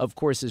 of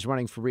course, is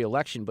running for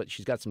re-election, but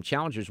she's got some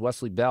challengers.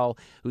 Wesley Bell,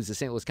 who's the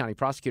St. Louis County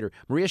prosecutor.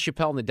 Maria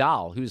Chappelle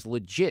Nadal, who's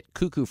legit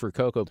cuckoo for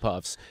Cocoa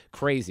Puffs,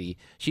 crazy.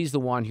 She's the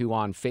one who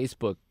on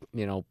Facebook,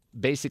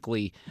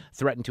 basically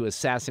threatened to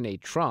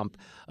assassinate Trump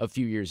a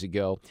few years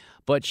ago.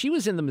 But she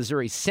was in the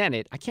Missouri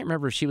Senate. I can't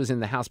remember if she was in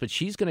the House, but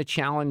she's going to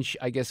challenge,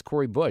 I guess,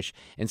 Cori Bush.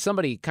 And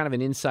somebody, kind of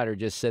an insider,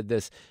 just said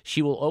this.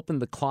 She will open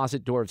the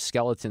closet door of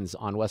skeletons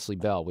on Wesley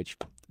Bell, which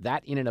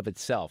that in and of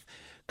itself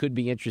could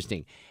be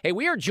interesting. Hey,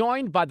 we are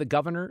joined by the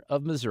governor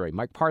of Missouri.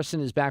 Mike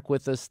Parson is back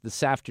with us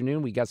this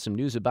afternoon. We got some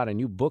news about a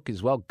new book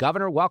as well.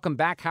 Governor, welcome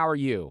back. How are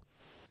you?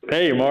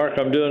 Hey, Mark,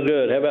 I'm doing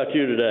good. How about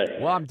you today?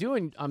 Well, I'm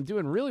doing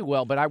really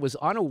well, but I was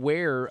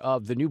unaware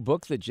of the new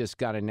book that just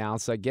got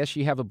announced. I guess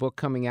you have a book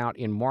coming out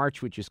in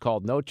March, which is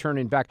called No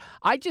Turning Back.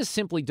 I just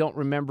simply don't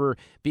remember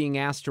being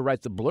asked to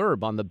write the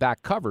blurb on the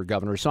back cover,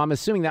 Governor, so I'm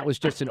assuming that was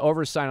just an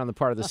oversight on the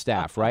part of the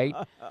staff, right?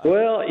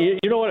 Well, you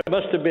know what it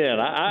must have been.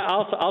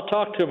 I'll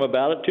talk to him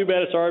about it. Too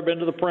bad it's already been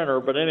to the printer,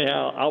 but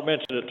anyhow, I'll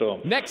mention it to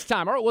him. Next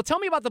time. All right, well, tell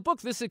me about the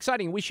book. This is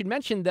exciting. We should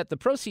mention that the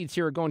proceeds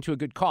here are going to a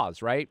good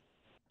cause, right?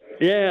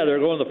 Yeah, they're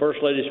going to the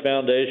First Lady's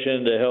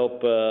Foundation to help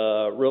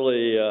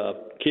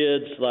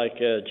kids like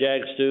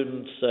JAG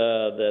students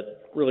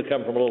that really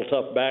come from a little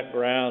tough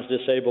backgrounds,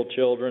 disabled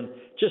children,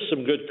 just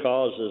some good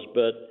causes.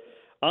 But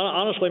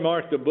honestly,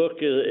 Mark, the book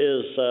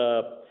it's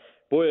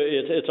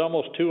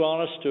almost too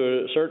honest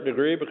to a certain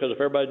degree, because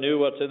if everybody knew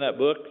what's in that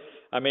book,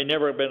 I may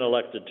never have been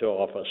elected to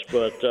office.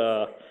 But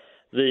the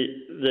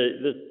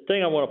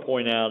thing I want to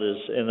point out is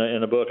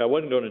in the book, I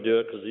wasn't going to do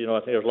it because, I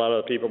think there's a lot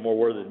of people more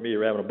worthy than me who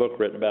are having a book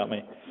written about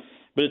me.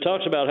 But it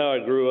talks about how I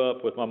grew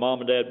up with my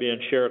mom and dad being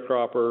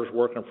sharecroppers,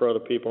 working for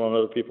other people on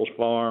other people's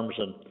farms,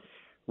 and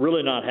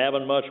really not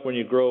having much when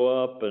you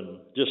grow up, and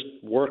just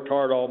worked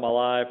hard all my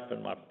life.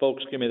 And my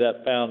folks give me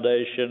that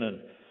foundation and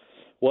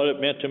what it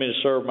meant to me to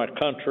serve my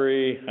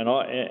country, and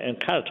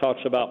kind of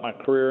talks about my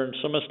career and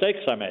some mistakes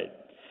I made,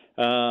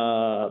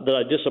 that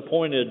I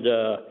disappointed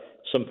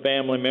some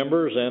family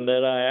members, and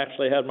that I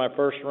actually had my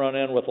first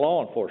run-in with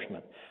law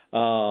enforcement.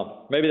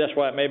 Maybe that's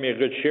why it made me a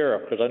good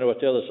sheriff, because I knew what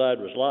the other side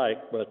was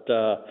like. But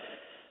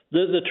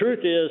the truth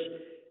is,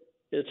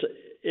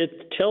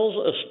 it tells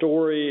a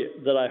story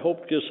that I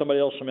hope gives somebody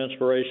else some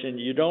inspiration.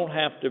 You don't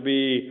have to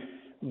be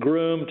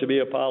groomed to be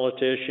a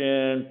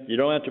politician. You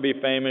don't have to be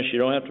famous. You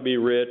don't have to be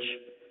rich.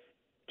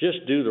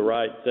 Just do the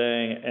right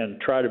thing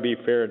and try to be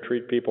fair and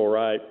treat people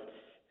right.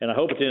 And I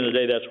hope at the end of the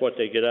day that's what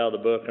they get out of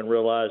the book, and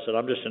realize that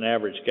I'm just an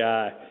average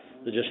guy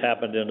that just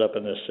happened to end up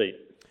in this seat.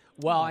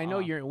 Well, I know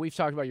we've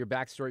talked about your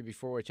backstory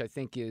before, which I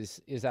think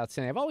is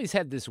outstanding. I've always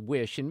had this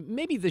wish, and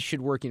maybe this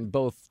should work in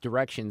both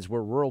directions,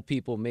 where rural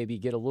people maybe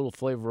get a little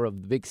flavor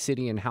of the big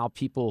city and how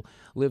people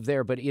live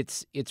there. But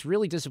it's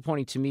really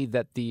disappointing to me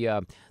that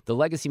the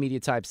legacy media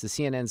types, the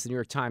CNNs, the New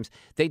York Times,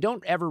 they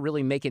don't ever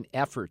really make an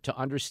effort to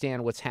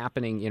understand what's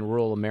happening in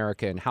rural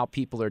America and how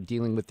people are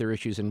dealing with their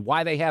issues, and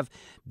why they have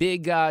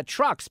big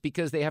trucks,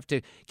 because they have to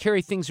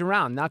carry things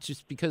around, not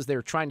just because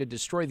they're trying to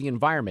destroy the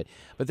environment.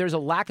 But there's a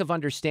lack of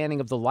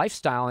understanding of the lifestyle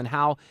and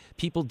how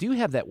people do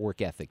have that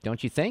work ethic,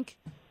 don't you think?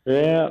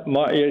 Yeah,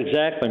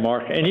 exactly,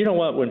 Mark. And you know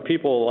what? When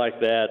people like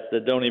that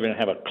don't even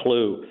have a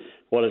clue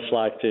what it's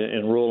like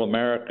in rural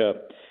America,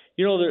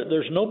 you know,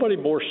 there's nobody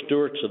more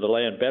stewards of the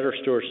land, better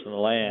stewards of the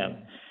land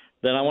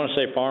than I want to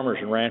say farmers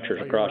and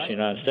ranchers across the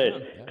United States,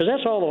 because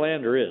that's all the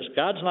land there is.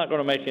 God's not going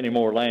to make any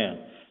more land.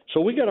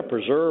 So we got to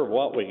preserve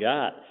what we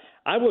got.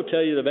 I will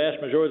tell you the vast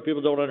majority of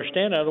people don't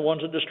understand are the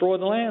ones that destroy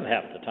the land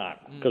half the time,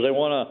 because they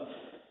want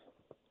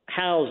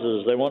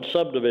houses, they want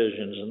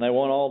subdivisions, and they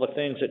want all the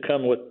things that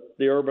come with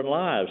the urban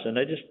lives, and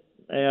they just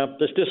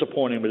it's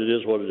disappointing, but it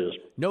is what it is.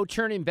 No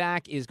Turning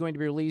Back is going to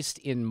be released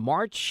in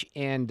March,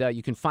 and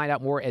you can find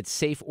out more at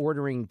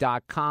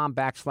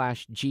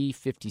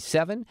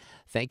safeordering.com/G57.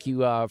 Thank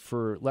you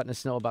for letting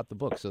us know about the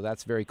book. So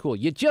that's very cool.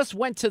 You just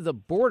went to the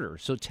border,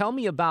 so tell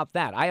me about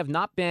that. I have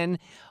not been.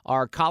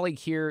 Our colleague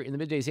here in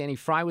the middays, Annie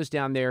Fry, was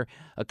down there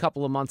a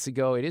couple of months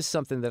ago. It is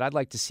something that I'd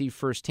like to see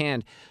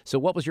firsthand. So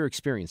what was your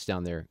experience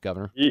down there,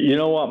 Governor? You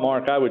know what,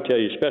 Mark? I would tell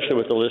you, especially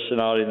with the listening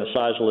audience, the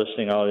size of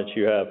listening audience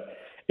you have,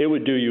 it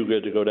would do you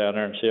good to go down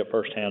there and see it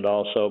firsthand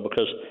also,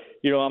 because,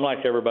 you know, I'm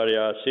like everybody.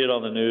 I see it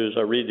on the news,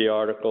 I read the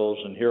articles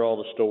and hear all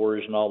the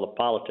stories and all the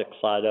politics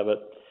side of it.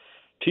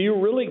 Do you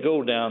really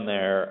go down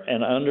there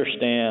and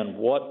understand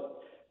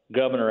what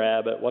Governor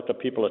Abbott, what the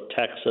people of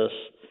Texas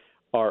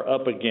are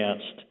up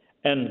against,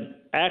 and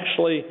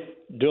actually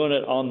doing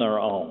it on their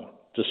own,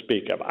 to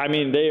speak of? I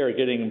mean, they are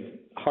getting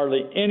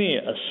hardly any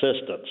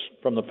assistance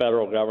from the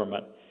federal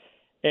government.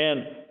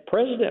 And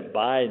President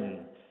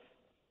Biden,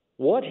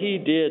 what he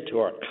did to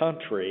our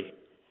country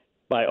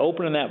by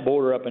opening that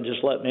border up and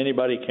just letting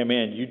anybody come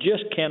in, you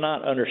just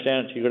cannot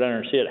understand it until you go down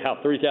there and see it, how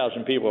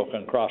 3,000 people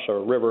can cross a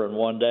river in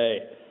one day,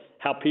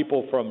 how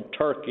people from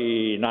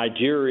Turkey,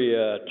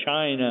 Nigeria,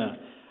 China,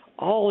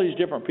 all these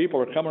different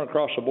people are coming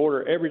across the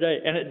border every day,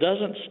 and it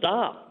doesn't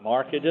stop,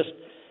 Mark. It just,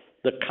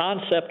 the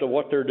concept of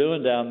what they're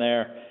doing down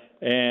there,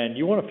 and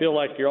you want to feel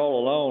like you're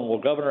all alone. Well,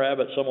 Governor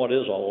Abbott somewhat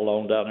is all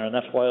alone down there, and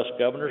that's why us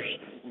governors,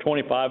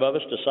 25 of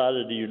us,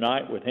 decided to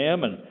unite with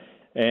him,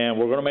 and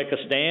we're going to make a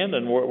stand,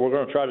 and we're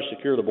going to try to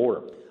secure the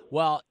border.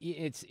 Well,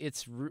 it's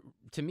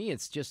to me,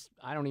 it's just,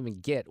 I don't even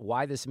get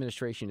why this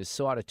administration is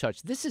so out of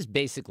touch. This is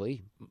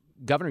basically,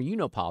 Governor, you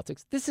know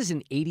politics, this is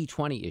an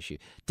 80-20 issue.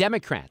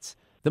 Democrats,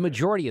 the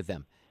majority of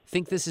them,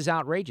 think this is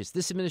outrageous.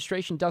 This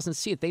administration doesn't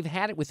see it. They've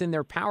had it within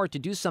their power to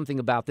do something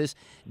about this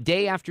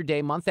day after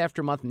day, month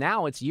after month.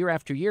 Now it's year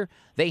after year.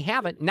 They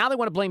haven't. Now they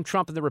want to blame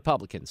Trump and the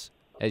Republicans,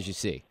 as you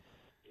see.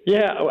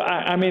 Yeah,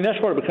 I mean, that's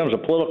where it becomes a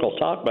political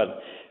talk,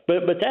 but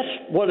that's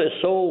what is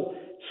so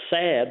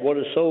sad, what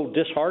is so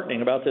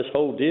disheartening about this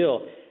whole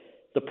deal.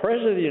 The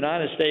President of the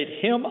United States,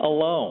 him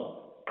alone,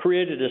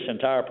 created this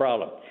entire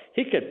problem.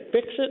 He could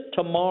fix it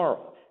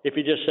tomorrow if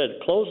he just said,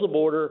 close the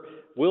border,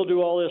 we'll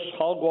do all this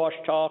hogwash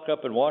talk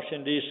up in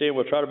Washington, D.C., and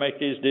we'll try to make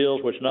these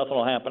deals, which nothing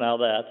will happen out of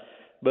that.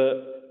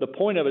 But the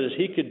point of it is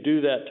he could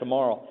do that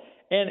tomorrow.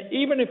 And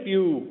even if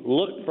you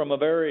look from a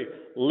very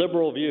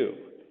liberal view,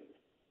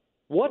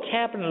 what's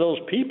happened to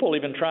those people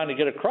even trying to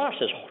get across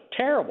is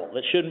terrible.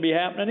 That shouldn't be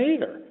happening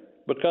either,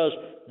 because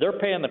they're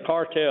paying the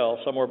cartel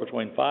somewhere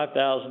between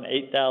 $5,000,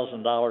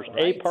 $8,000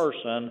 a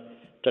person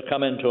to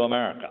come into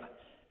America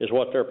is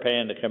what they're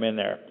paying to come in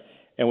there.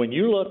 And when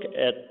you look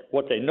at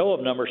what they know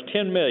of numbers,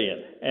 10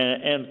 million,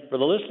 and for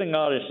the listening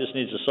audience, just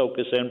needs to soak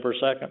this in for a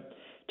second,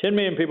 10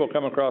 million people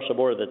come across the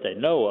border that they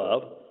know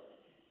of.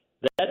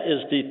 That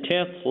is the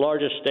 10th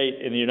largest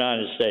state in the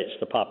United States,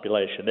 the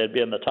population. They'd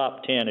be in the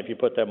top 10 if you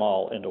put them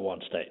all into one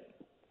state.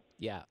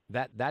 Yeah,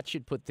 that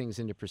should put things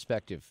into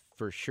perspective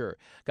for sure.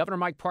 Governor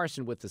Mike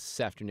Parson with us this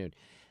afternoon.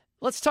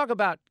 Let's talk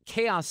about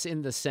chaos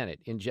in the Senate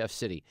in Jeff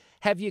City.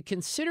 Have you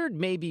considered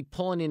maybe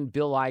pulling in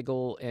Bill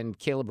Eigel and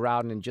Caleb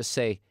Rowden and just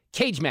say,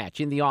 cage match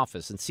in the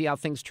office and see how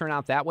things turn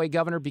out that way,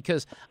 Governor?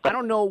 Because I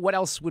don't know what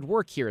else would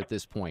work here at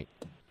this point.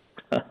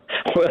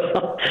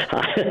 Well,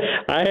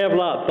 I have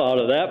not thought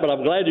of that, but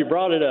I'm glad you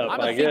brought it up. I'm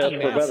a thinking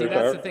man. See,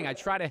 that's the thing. I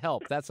try to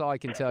help. That's all I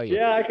can tell you.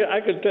 Yeah,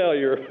 I can tell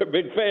you're a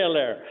big fan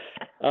there.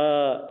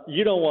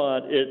 You know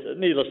what?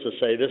 Needless to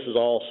say, this is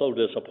all so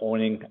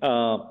disappointing,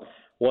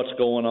 what's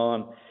going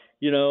on.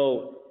 You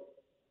know,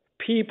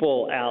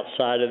 people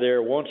outside of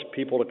there wants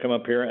people to come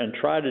up here and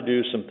try to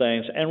do some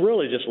things and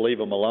really just leave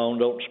them alone.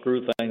 Don't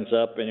screw things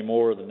up any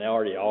more than they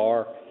already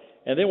are.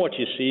 And then what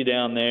you see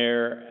down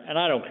there, and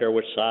I don't care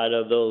which side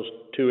of those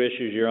two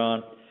issues you're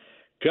on,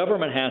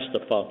 government has to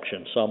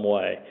function some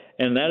way.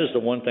 And that is the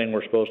one thing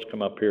we're supposed to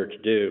come up here to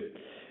do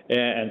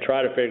and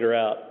try to figure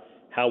out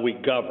how we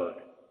govern.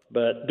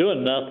 But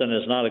doing nothing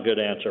is not a good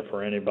answer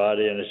for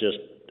anybody, and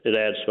it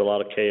adds to a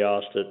lot of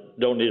chaos that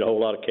don't need a whole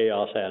lot of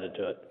chaos added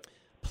to it.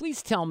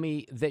 Please tell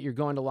me that you're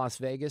going to Las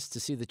Vegas to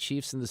see the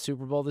Chiefs in the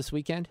Super Bowl this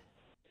weekend.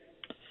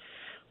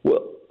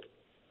 Well,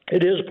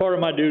 It is part of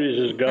my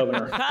duties as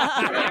governor.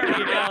 There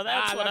you go.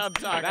 That's what I'm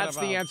talking That's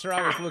about. the answer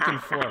I was looking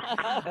for.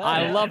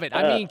 I love it.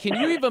 I mean, can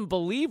you even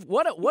believe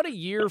what a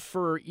year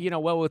for,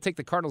 well, we'll take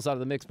the Cardinals out of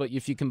the mix, but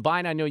if you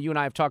combine, I know you and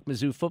I have talked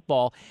Mizzou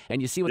football,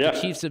 and you see what the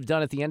Chiefs have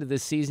done at the end of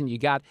this season. You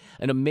got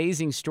an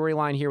amazing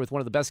storyline here with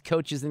one of the best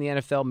coaches in the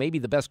NFL, maybe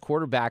the best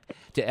quarterback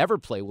to ever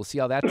play. We'll see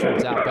how that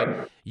turns out,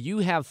 but you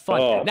have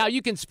fun. Now,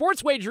 you can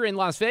sports wager in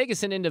Las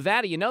Vegas and in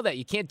Nevada. You know that.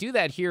 You can't do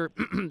that here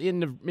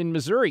in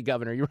Missouri,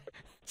 Governor.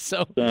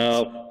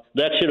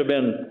 That should have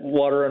been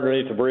water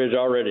underneath the bridge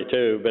already,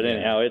 too. But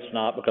anyhow, it's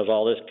not because of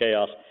all this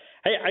chaos.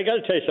 Hey, I got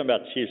to tell you something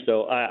about the Chiefs,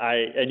 though.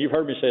 And you've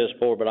heard me say this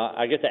before, but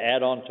I get to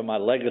add on to my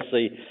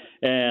legacy,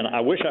 and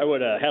I wish I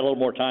would have had a little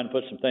more time to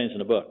put some things in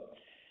the book.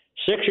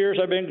 6 years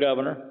I've been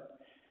governor.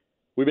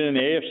 We've been in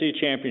the AFC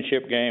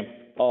Championship game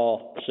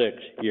all 6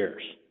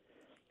 years.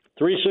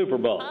 3 Super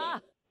Bowls.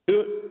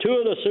 Two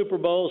of the Super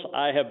Bowls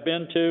I have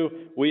been to.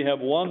 We have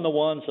won the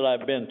ones that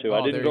I've been to.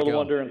 I didn't go to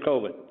one during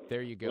COVID.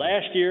 There you go.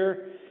 Last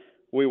year,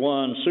 we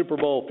won Super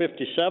Bowl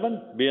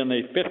 57, being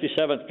the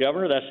 57th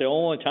governor. That's the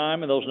only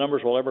time, and those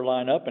numbers will ever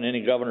line up in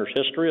any governor's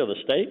history of the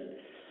state.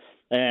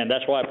 And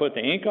that's why I put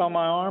the ink on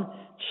my arm.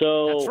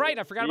 So that's right.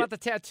 I forgot about the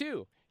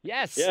tattoo.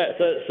 Yes. Yeah.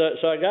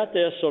 So I got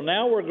this. So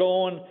now we're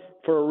going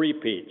for a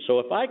repeat. So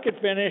if I could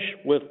finish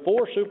with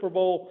 3 Super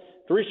Bowl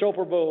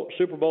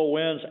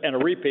wins and a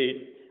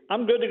repeat,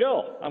 I'm good to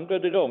go. I'm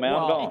good to go, man.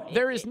 I'm gone.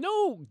 There is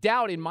no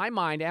doubt in my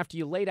mind after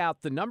you laid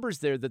out the numbers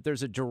there that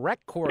there's a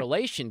direct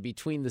correlation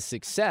between the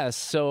success.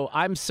 So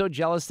I'm so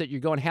jealous that you're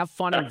going, have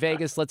fun in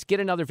Vegas. Let's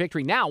get another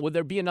victory. Now, will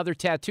there be another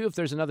tattoo if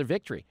there's another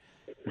victory?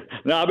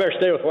 No, I better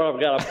stay with what I've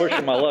got. I'm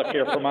pushing my luck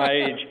here for my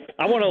age.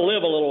 I want to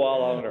live a little while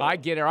longer. I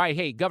get it. All right.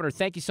 Hey, Governor,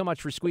 thank you so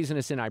much for squeezing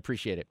us in. I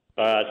appreciate it.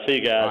 See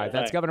you guys. All right.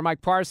 That's Governor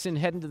Mike Parson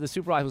heading to the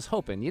Super Bowl. I was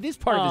hoping. It is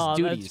part of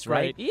his duties,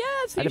 right?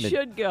 Yes, I'd he have been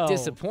should go.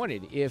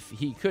 Disappointed if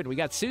he couldn't. We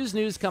got Sue's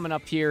News coming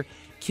up here.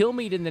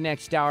 Kilmeade in the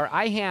next hour.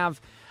 I've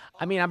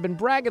been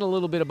bragging a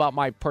little bit about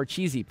my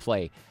Parcheesi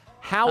play.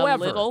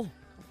 However,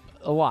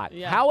 a lot.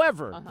 Yeah.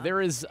 However,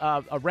 there is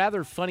a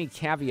rather funny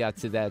caveat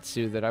to that,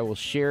 Sue, that I will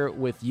share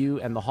with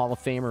you and the Hall of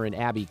Famer and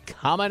Abby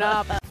coming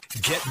up.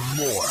 Get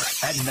more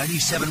at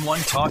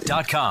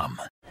 971talk.com.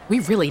 We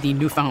really need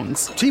new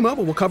phones.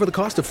 T-Mobile will cover the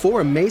cost of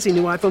 4 amazing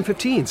new iPhone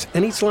 15s,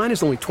 and each line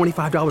is only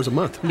 $25 a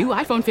month. New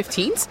iPhone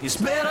 15s? It's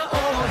better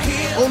over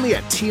here. Only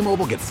at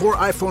T-Mobile, get 4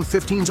 iPhone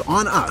 15s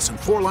on us and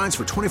 4 lines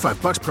for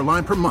 $25 per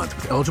line per month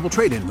with eligible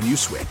trade-in when you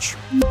switch.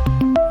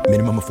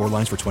 Minimum of 4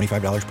 lines for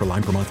 $25 per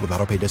line per month with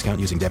auto-pay discount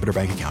using debit or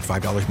bank account.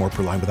 $5 more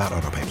per line without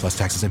auto-pay, plus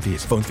taxes and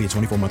fees. Phone fee at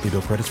 24 monthly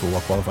bill credits for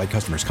well-qualified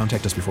customers.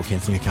 Contact us before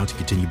canceling account to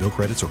continue bill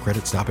credits or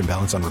credit stop and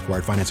balance on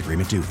required finance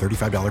agreement due.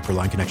 $35 per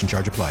line connection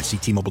charge applies. See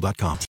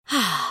T-Mobile.com.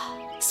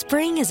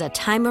 Spring is a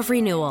time of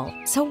renewal,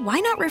 so why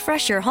not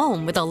refresh your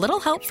home with a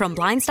little help from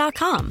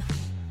Blinds.com?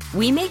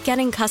 We make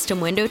getting custom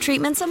window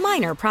treatments a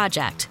minor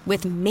project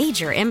with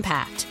major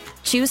impact.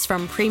 Choose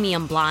from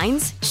premium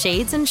blinds,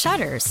 shades, and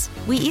shutters.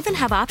 We even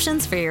have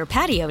options for your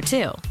patio,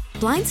 too.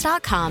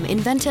 Blinds.com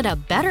invented a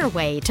better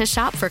way to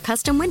shop for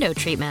custom window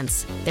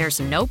treatments. There's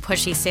no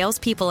pushy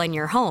salespeople in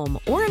your home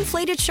or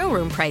inflated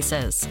showroom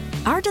prices.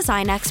 Our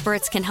design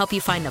experts can help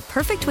you find the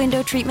perfect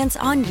window treatments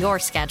on your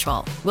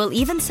schedule. We'll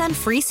even send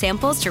free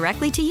samples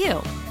directly to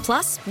you.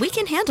 Plus, we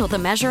can handle the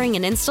measuring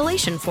and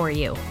installation for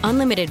you.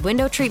 Unlimited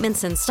window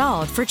treatments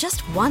installed for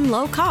just one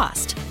low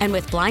cost. And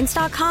with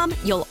Blinds.com,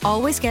 you'll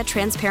always get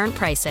transparent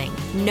pricing.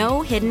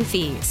 No hidden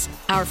fees.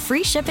 Our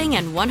free shipping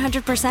and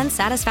 100%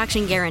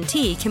 satisfaction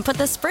guarantee can put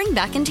the spring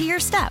back into your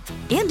step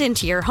and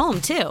into your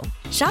home, too.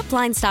 Shop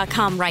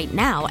Blinds.com right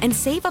now and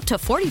save up to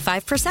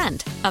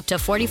 45%. Up to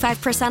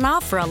 45%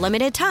 off for a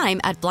limited time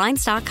at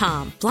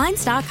Blinds.com.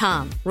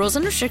 Blinds.com. Rules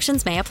and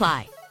restrictions may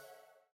apply.